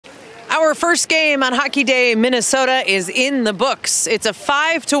Your first game on Hockey Day, Minnesota is in the books. It's a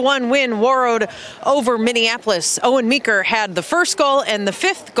 5-1 win, Warroad over Minneapolis. Owen Meeker had the first goal and the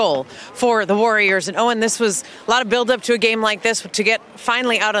fifth goal for the Warriors. And Owen, this was a lot of build-up to a game like this, to get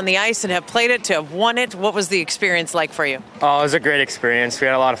finally out on the ice and have played it, to have won it. What was the experience like for you? Oh, it was a great experience. We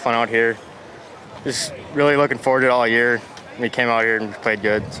had a lot of fun out here. Just really looking forward to it all year. We came out here and played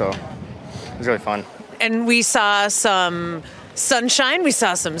good, so it was really fun. And we saw some sunshine, we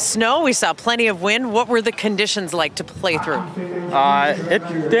saw some snow, we saw plenty of wind. What were the conditions like to play through? It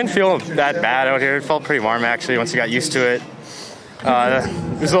didn't feel that bad out here. It felt pretty warm, actually, once you got used to it.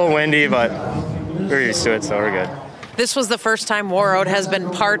 It was a little windy, but we were used to it, so we're good. This was the first time Warroad has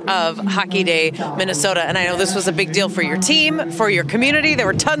been part of Hockey Day Minnesota, and I know this was a big deal for your team, for your community. There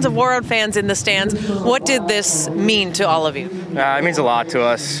were tons of Warroad fans in the stands. What did this mean to all of you? It means a lot to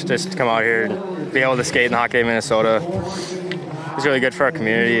us, just to come out here and be able to skate in Hockey Day Minnesota. It was really good for our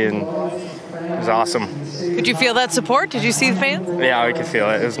community, and it was awesome. Could you feel that support? Did you see the fans? Yeah, we could feel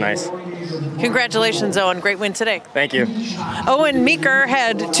it. It was nice. Congratulations, Owen. Great win today. Thank you. Owen Meeker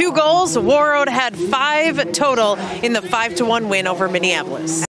had 2 goals. Warroad had 5 total in the 5-1 win over Minneapolis.